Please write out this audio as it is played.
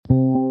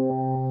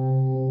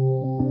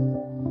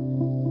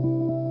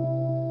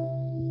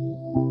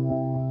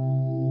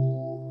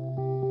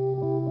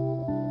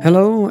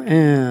Hello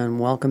and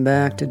welcome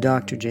back to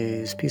Dr.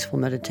 J's Peaceful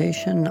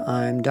Meditation.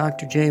 I'm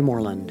Dr. J.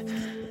 Moreland.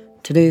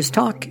 Today's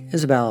talk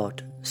is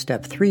about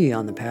Step 3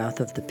 on the path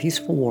of the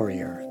Peaceful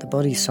Warrior, the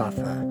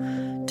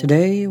Bodhisattva.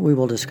 Today we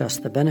will discuss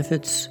the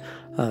benefits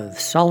of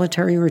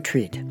solitary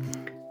retreat.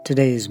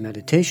 Today's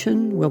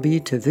meditation will be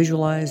to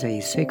visualize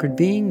a sacred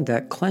being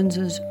that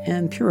cleanses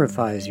and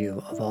purifies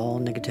you of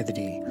all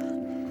negativity.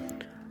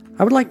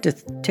 I would like to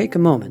take a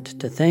moment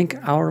to thank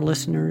our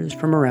listeners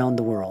from around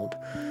the world.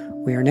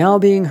 We are now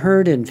being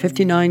heard in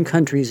 59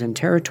 countries and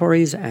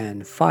territories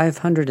and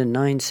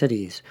 509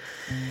 cities.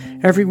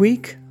 Every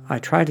week, I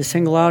try to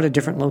single out a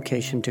different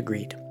location to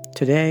greet.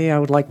 Today, I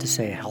would like to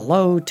say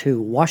hello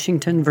to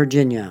Washington,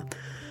 Virginia.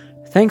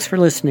 Thanks for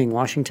listening,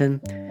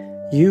 Washington.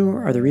 You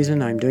are the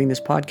reason I'm doing this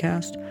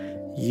podcast.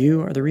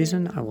 You are the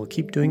reason I will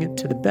keep doing it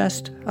to the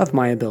best of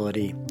my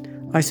ability.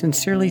 I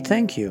sincerely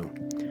thank you.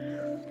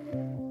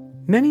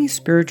 Many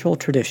spiritual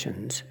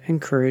traditions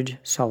encourage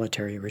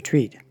solitary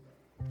retreat.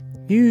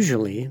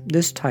 Usually,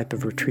 this type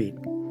of retreat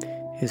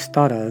is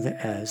thought of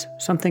as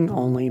something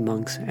only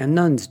monks and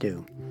nuns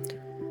do.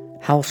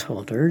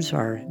 Householders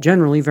are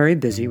generally very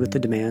busy with the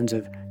demands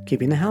of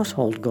keeping the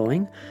household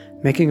going,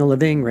 making a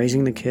living,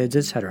 raising the kids,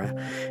 etc.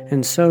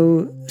 And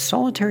so,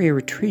 solitary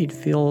retreat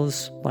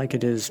feels like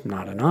it is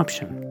not an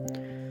option.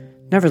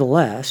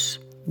 Nevertheless,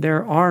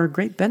 there are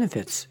great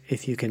benefits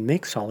if you can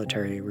make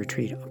solitary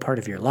retreat a part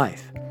of your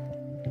life.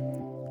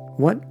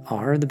 What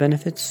are the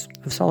benefits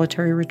of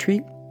solitary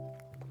retreat?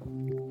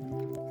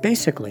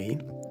 Basically,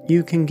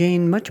 you can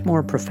gain much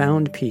more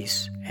profound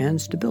peace and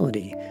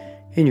stability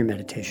in your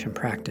meditation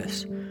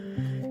practice.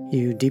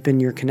 You deepen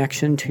your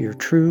connection to your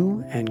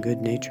true and good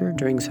nature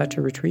during such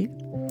a retreat.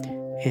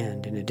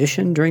 And in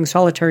addition, during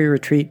solitary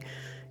retreat,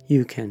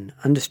 you can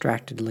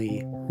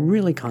undistractedly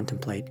really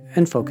contemplate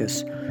and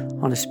focus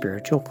on a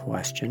spiritual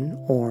question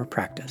or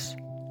practice.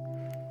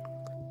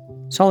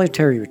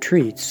 Solitary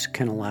retreats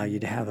can allow you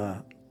to have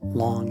a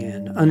long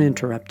and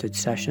uninterrupted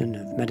session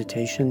of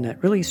meditation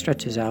that really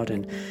stretches out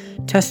and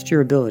tests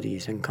your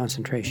abilities and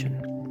concentration.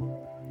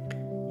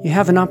 You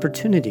have an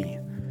opportunity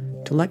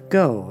to let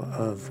go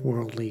of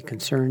worldly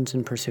concerns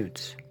and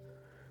pursuits.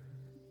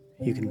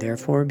 You can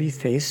therefore be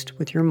faced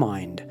with your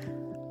mind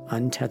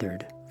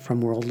untethered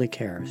from worldly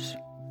cares.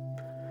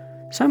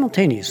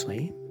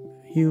 Simultaneously,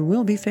 you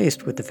will be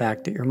faced with the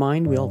fact that your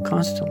mind will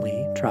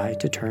constantly try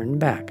to turn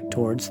back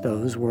towards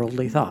those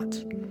worldly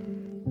thoughts.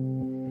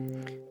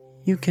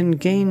 You can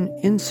gain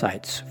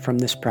insights from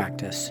this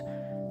practice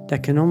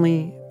that can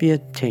only be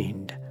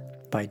attained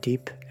by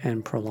deep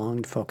and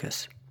prolonged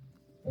focus.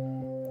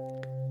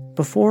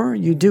 Before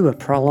you do a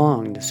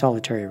prolonged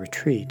solitary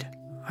retreat,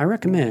 I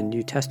recommend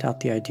you test out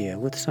the idea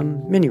with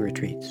some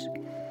mini-retreats.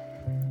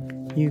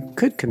 You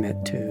could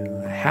commit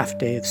to a half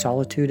day of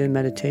solitude and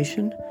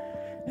meditation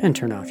and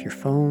turn off your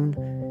phone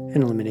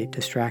and eliminate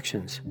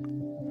distractions.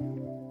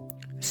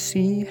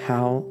 See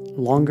how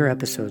longer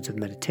episodes of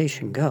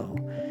meditation go,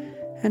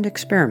 and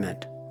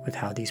experiment with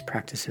how these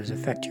practices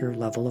affect your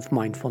level of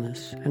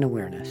mindfulness and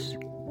awareness.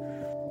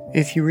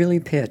 If you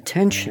really pay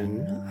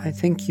attention, I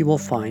think you will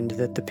find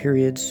that the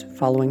periods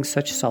following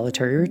such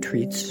solitary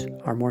retreats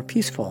are more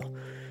peaceful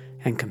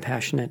and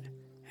compassionate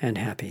and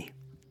happy.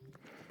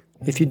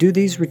 If you do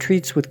these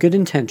retreats with good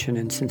intention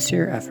and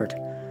sincere effort,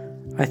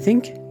 I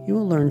think you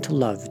will learn to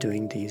love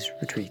doing these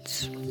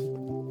retreats.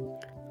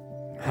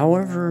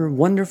 However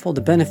wonderful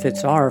the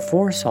benefits are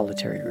for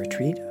solitary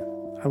retreat,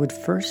 I would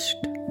first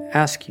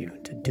ask you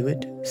to do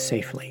it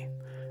safely.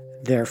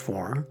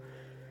 Therefore,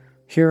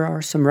 here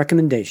are some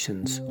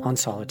recommendations on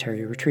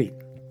solitary retreat.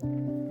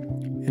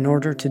 In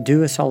order to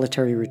do a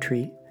solitary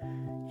retreat,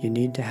 you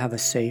need to have a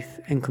safe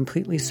and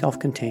completely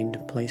self-contained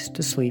place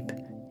to sleep,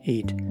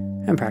 eat,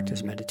 and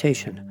practice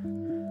meditation.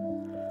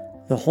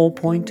 The whole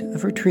point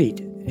of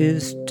retreat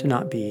is to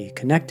not be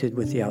connected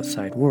with the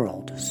outside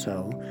world,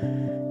 so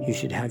you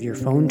should have your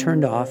phone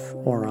turned off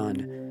or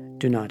on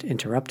Do Not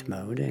Interrupt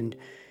mode, and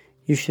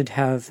you should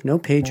have no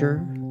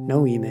pager,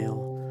 no email,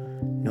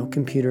 no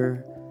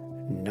computer,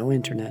 no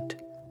internet,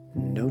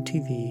 no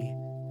TV,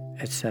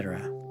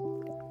 etc.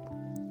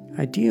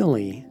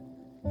 Ideally,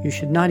 you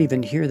should not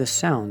even hear the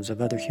sounds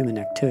of other human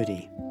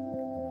activity.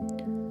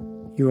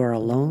 You are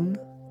alone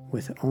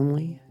with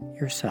only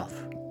yourself.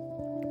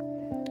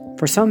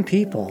 For some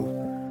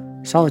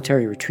people,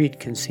 solitary retreat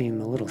can seem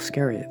a little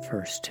scary at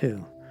first,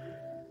 too.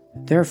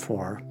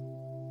 Therefore,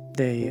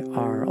 they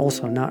are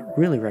also not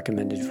really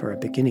recommended for a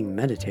beginning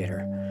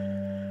meditator.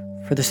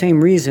 For the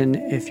same reason,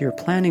 if you're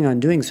planning on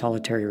doing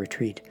solitary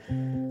retreat,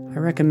 I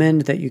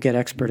recommend that you get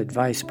expert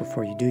advice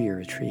before you do your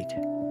retreat.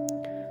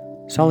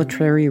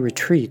 Solitary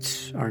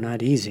retreats are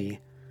not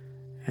easy,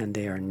 and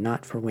they are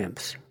not for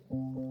wimps.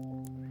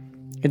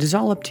 It is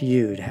all up to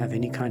you to have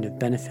any kind of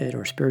benefit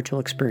or spiritual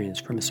experience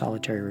from a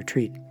solitary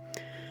retreat.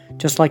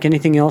 Just like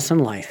anything else in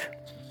life,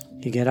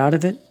 you get out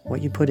of it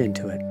what you put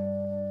into it.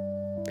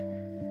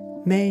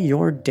 May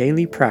your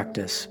daily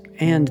practice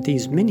and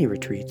these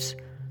mini-retreats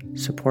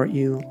support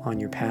you on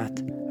your path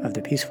of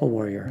the peaceful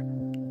warrior,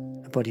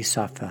 the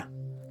Bodhisattva,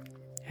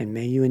 and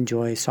may you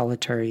enjoy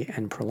solitary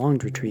and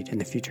prolonged retreat in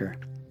the future.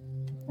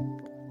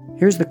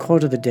 Here's the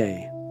quote of the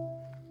day.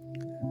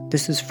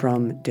 This is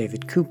from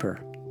David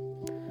Cooper.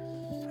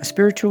 A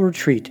spiritual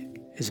retreat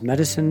is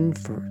medicine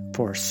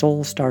for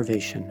soul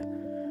starvation.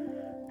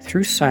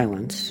 Through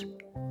silence,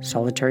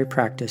 solitary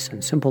practice,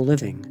 and simple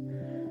living,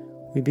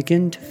 we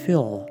begin to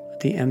fill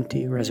the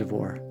empty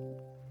reservoir.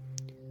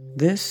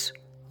 This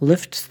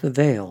lifts the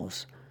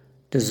veils,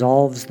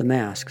 dissolves the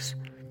masks,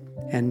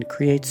 and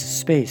creates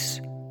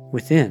space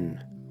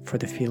within for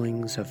the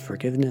feelings of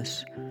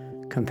forgiveness,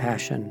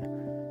 compassion,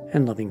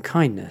 and loving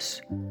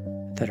kindness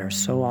that are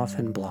so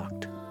often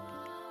blocked.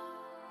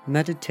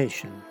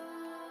 Meditation.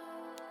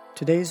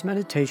 Today's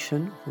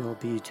meditation will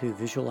be to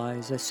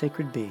visualize a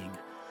sacred being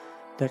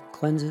that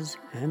cleanses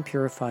and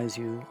purifies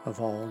you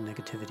of all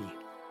negativity.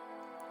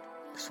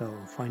 So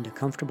find a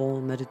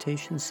comfortable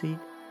meditation seat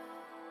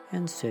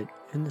and sit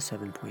in the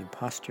 7-point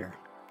posture.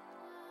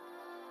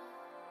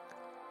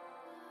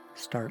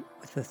 Start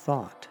with the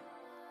thought,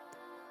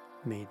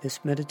 may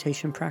this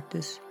meditation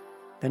practice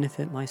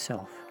benefit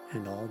myself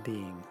and all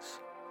beings.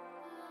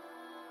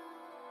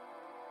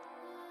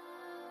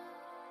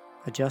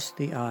 Adjust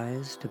the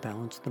eyes to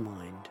balance the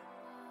mind,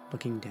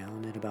 looking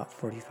down at about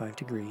 45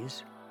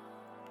 degrees.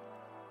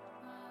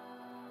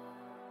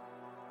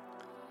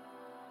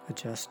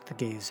 Adjust the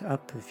gaze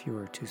up if you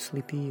are too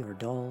sleepy or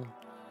dull.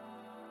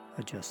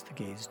 Adjust the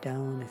gaze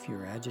down if you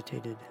are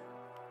agitated.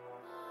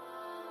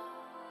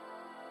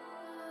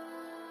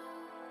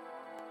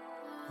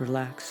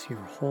 Relax your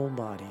whole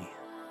body.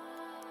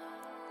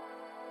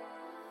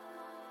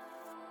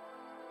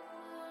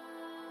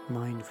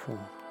 Mindful.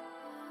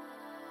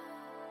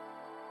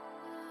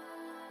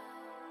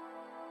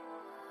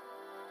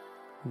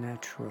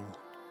 Natural.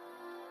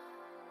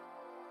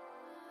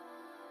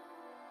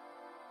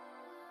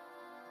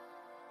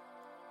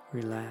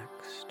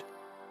 Relaxed.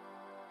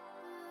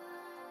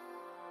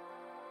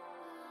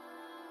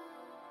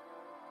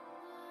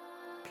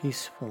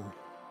 Peaceful.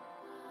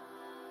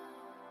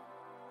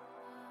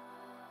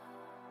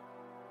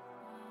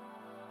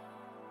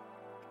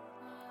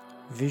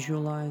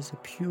 Visualize a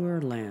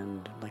pure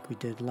land like we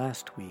did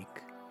last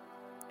week,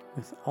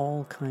 with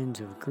all kinds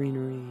of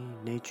greenery,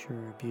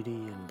 nature, beauty,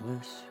 and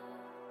bliss.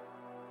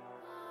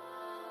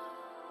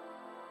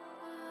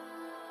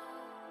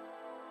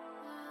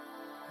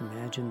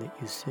 Imagine that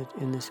you sit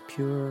in this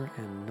pure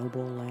and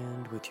noble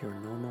land with your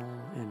normal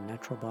and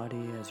natural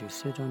body as you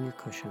sit on your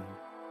cushion.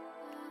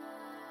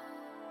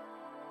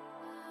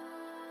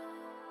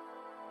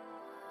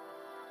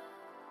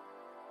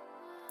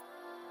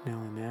 Now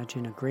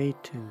imagine a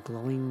great and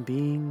glowing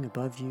being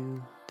above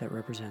you that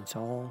represents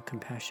all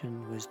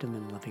compassion, wisdom,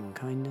 and loving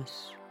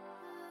kindness.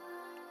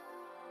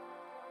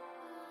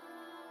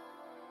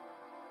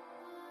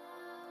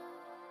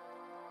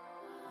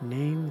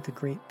 Name the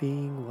great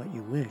being what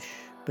you wish,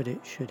 but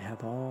it should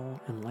have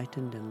all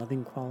enlightened and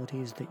loving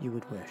qualities that you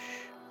would wish.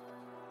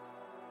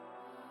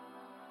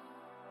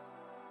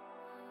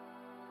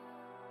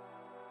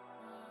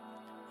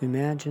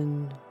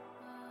 Imagine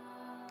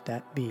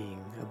that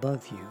being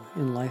above you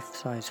in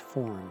life-size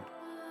form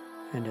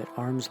and at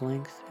arm's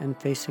length and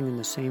facing in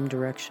the same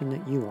direction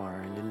that you are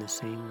and in the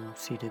same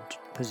seated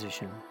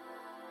position.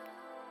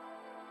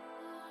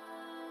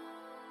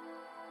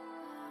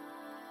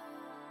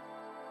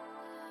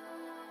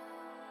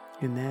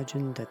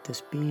 Imagine that this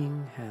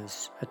being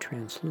has a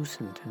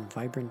translucent and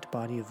vibrant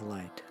body of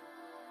light.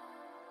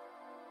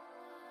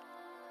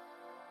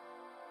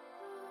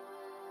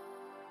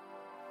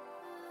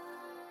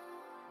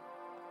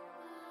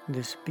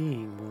 This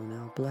being will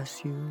now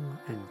bless you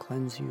and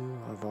cleanse you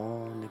of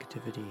all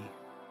negativity.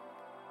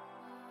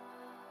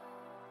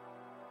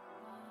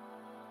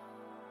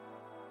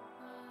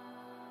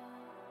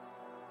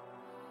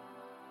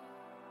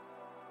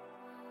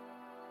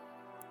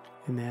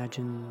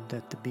 Imagine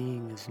that the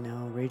being is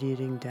now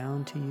radiating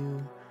down to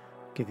you,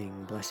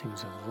 giving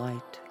blessings of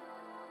light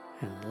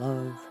and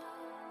love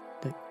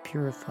that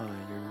purify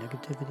your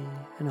negativity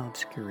and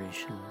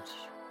obscurations.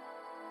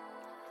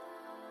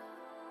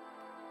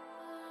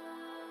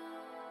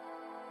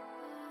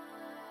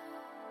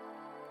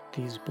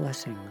 These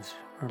blessings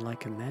are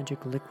like a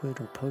magic liquid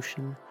or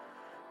potion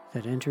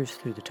that enters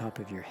through the top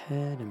of your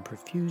head and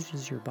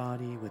perfuses your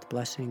body with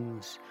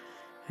blessings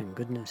and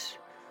goodness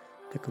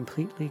that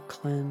completely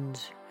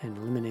cleanse and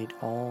eliminate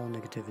all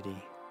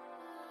negativity.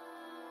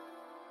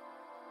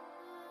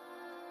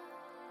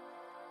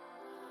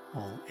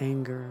 All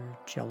anger,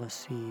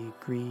 jealousy,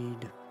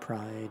 greed,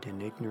 pride,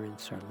 and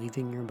ignorance are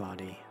leaving your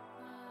body.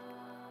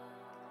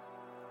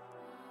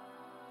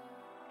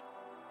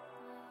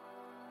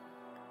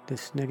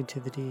 This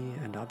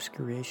negativity and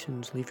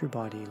obscurations leave your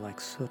body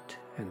like soot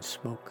and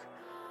smoke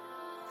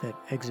that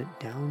exit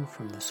down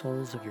from the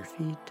soles of your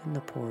feet and the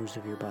pores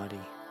of your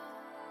body.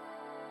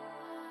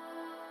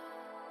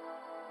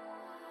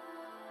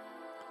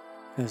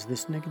 As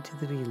this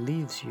negativity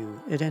leaves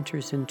you, it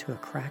enters into a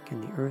crack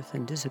in the earth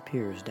and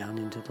disappears down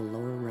into the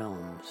lower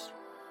realms.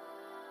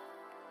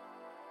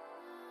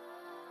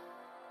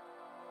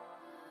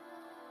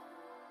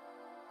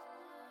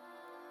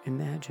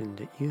 Imagine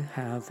that you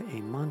have a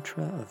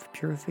mantra of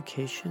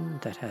purification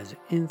that has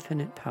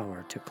infinite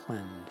power to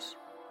cleanse.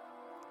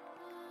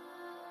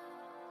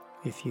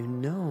 If you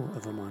know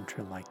of a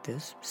mantra like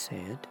this, say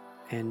it,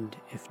 and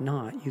if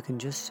not, you can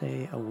just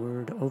say a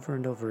word over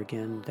and over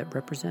again that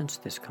represents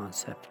this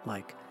concept,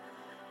 like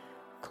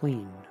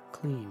clean,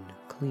 clean,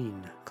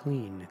 clean,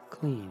 clean,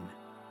 clean.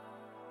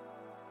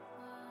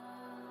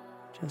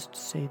 Just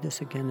say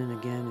this again and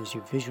again as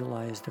you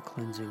visualize the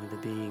cleansing of the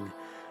being.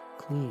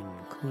 Clean,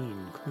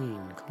 clean,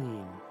 clean,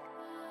 clean.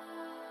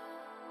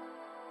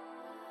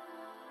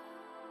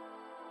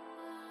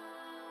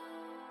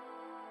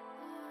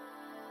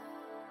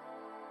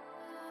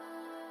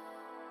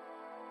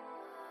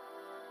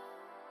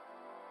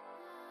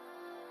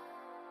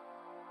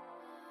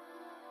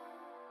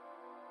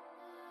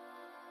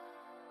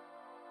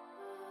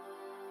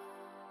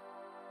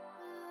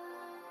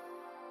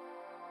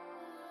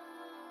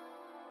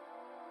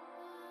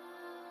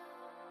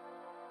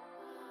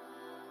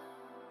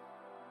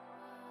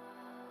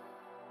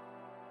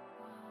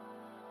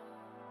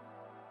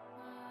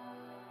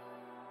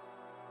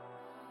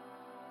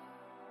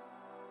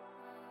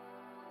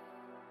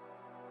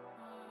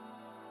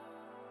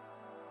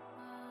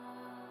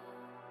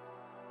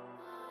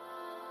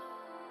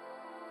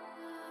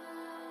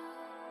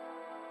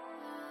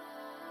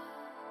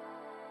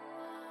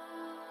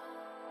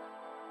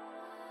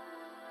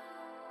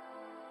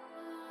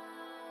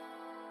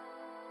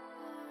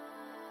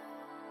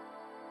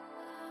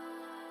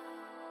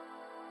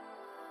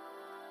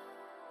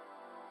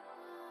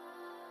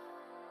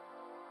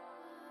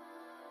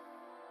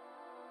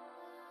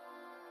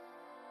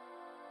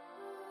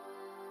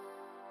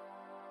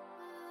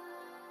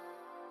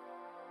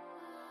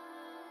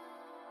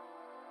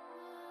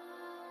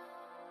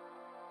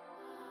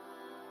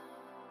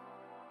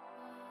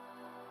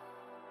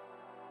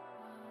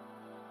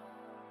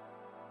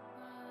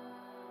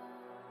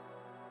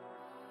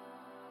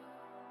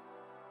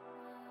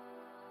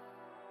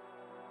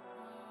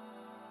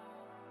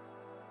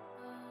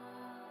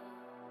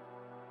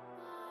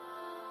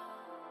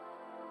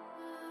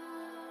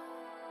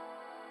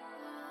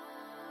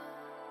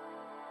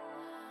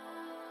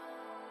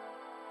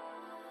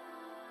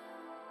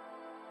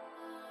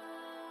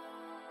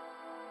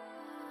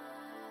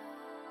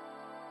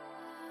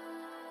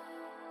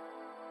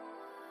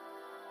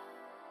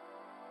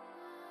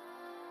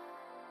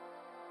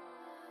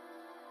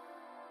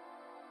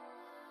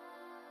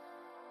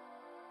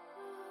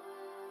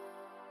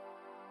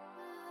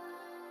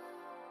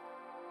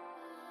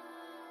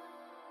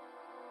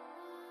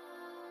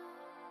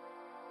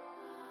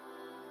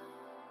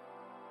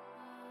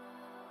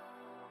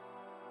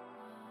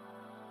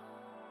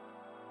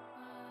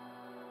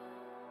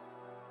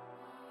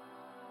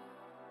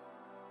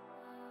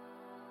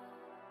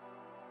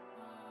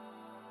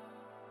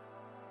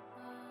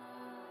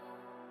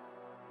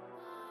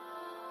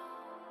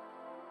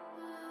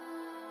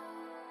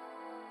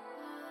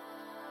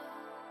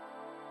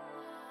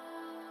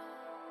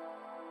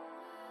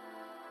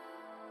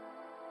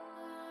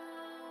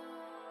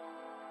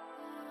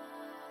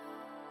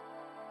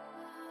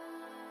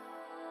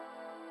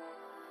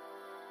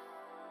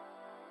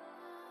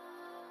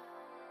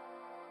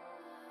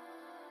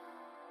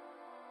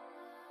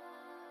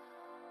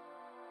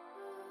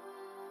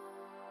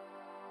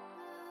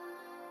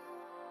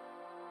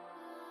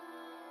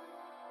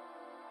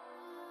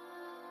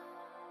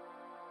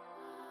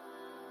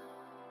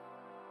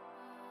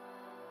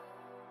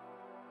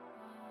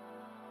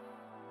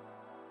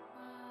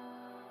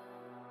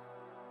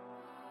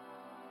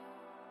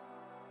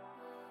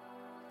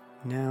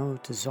 Now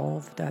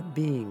dissolve that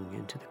being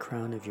into the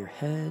crown of your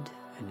head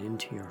and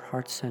into your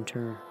heart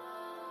center.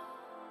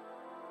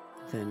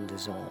 Then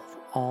dissolve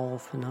all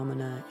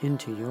phenomena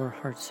into your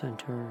heart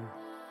center.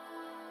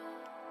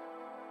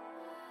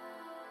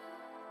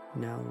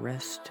 Now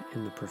rest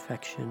in the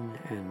perfection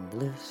and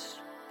bliss.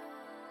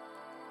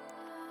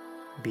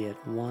 Be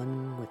at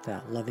one with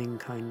that loving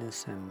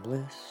kindness and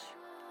bliss.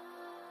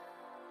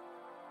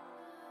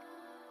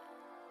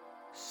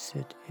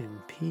 Sit in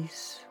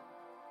peace.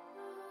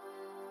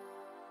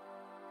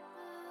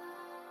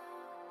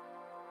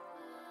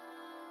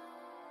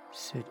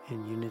 Sit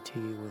in unity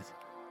with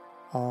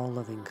all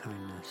loving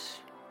kindness.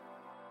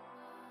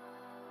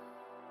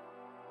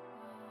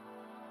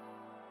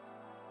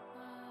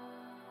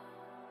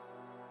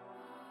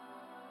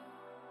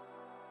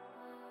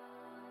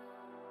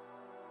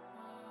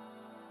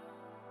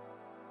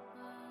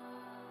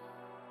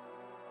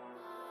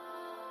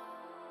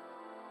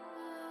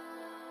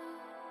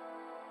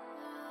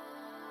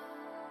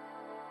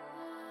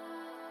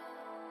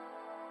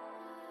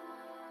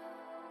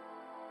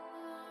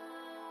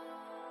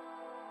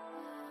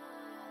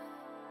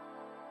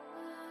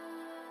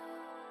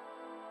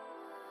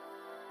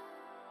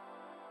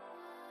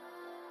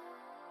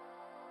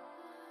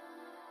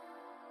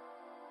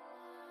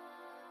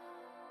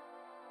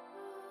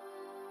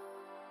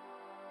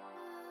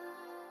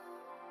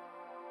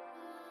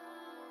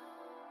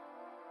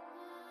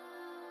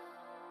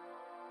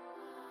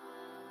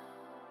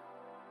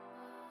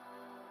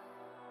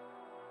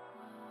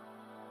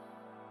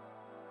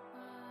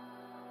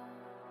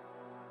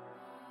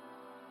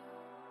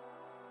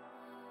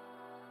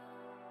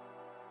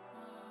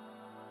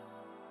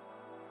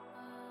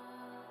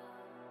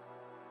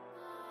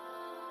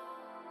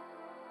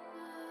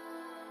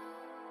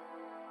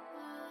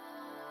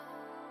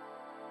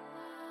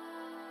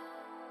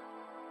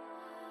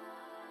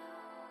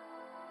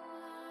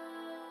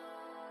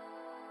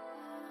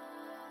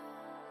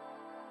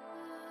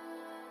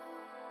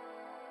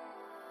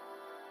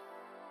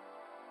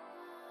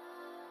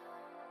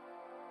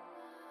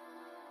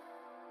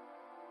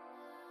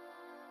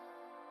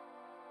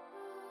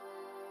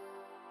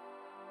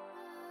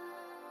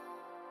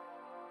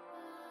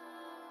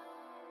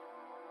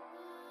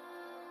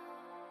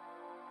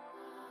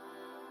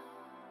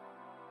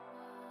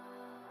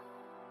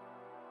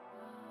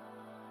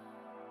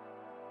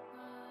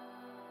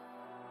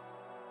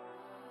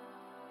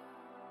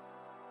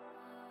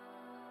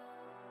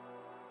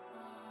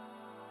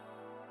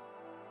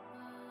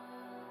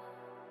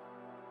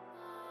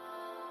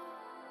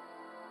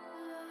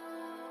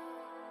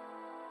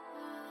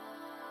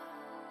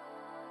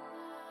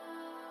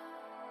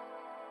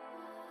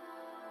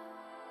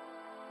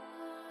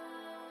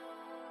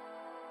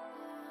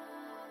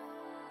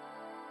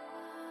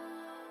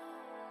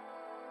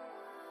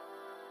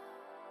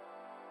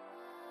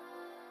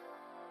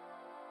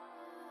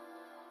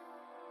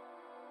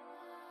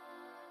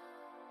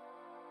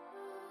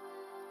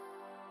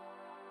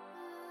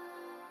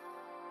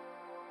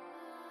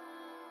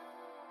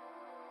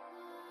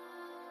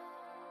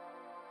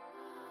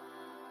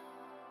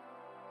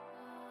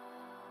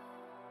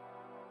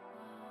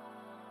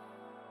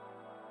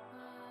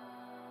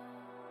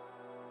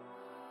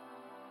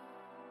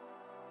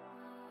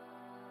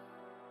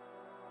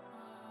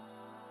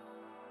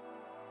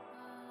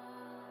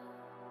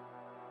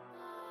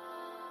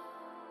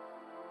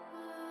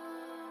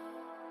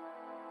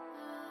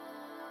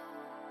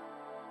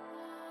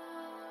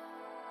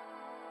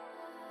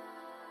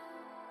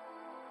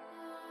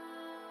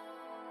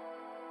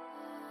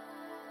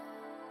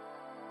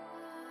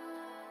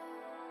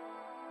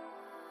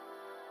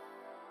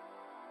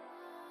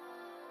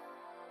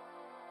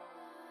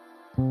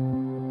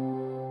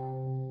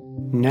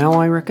 Now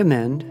I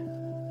recommend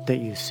that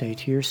you say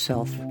to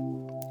yourself,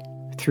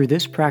 through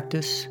this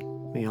practice,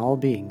 may all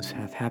beings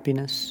have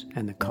happiness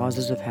and the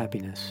causes of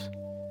happiness.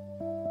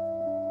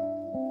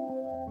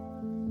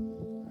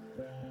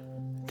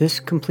 This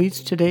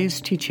completes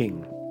today's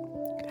teaching.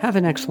 Have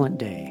an excellent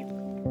day.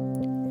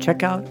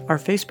 Check out our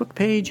Facebook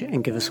page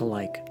and give us a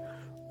like.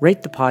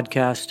 Rate the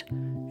podcast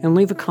and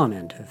leave a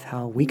comment of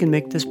how we can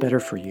make this better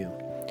for you.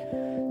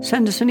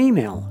 Send us an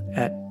email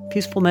at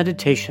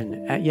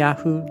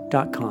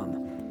peacefulmeditation@yahoo.com.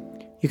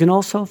 You can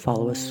also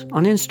follow us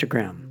on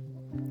Instagram.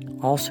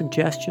 All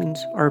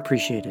suggestions are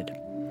appreciated.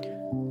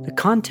 The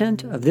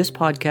content of this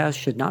podcast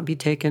should not be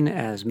taken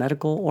as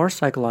medical or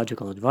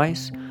psychological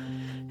advice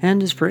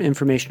and is for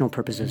informational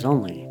purposes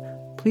only.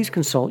 Please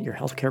consult your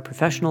healthcare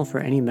professional for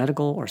any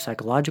medical or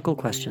psychological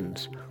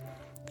questions.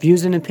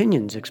 Views and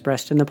opinions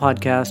expressed in the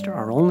podcast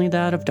are only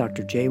that of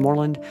Dr. J.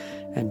 Moreland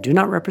and do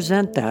not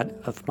represent that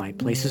of my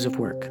places of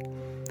work.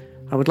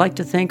 I would like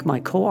to thank my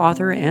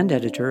co-author and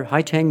editor,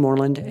 Haitang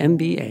Moreland,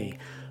 MBA,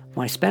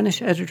 my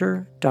Spanish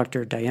editor,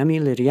 Dr.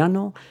 Dayami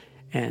Liriano,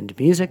 and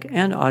music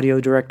and audio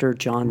director,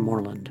 John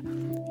Moreland.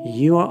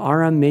 You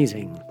are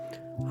amazing.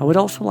 I would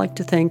also like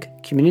to thank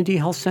Community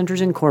Health Centers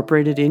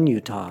Incorporated in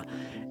Utah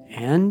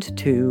and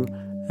to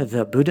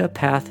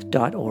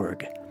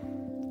thebuddhapath.org.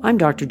 I'm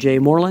Dr. J.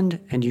 Moreland,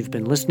 and you've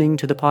been listening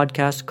to the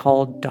podcast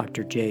called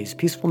Dr. J's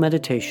Peaceful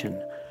Meditation.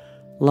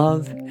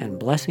 Love and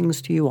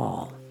blessings to you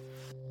all.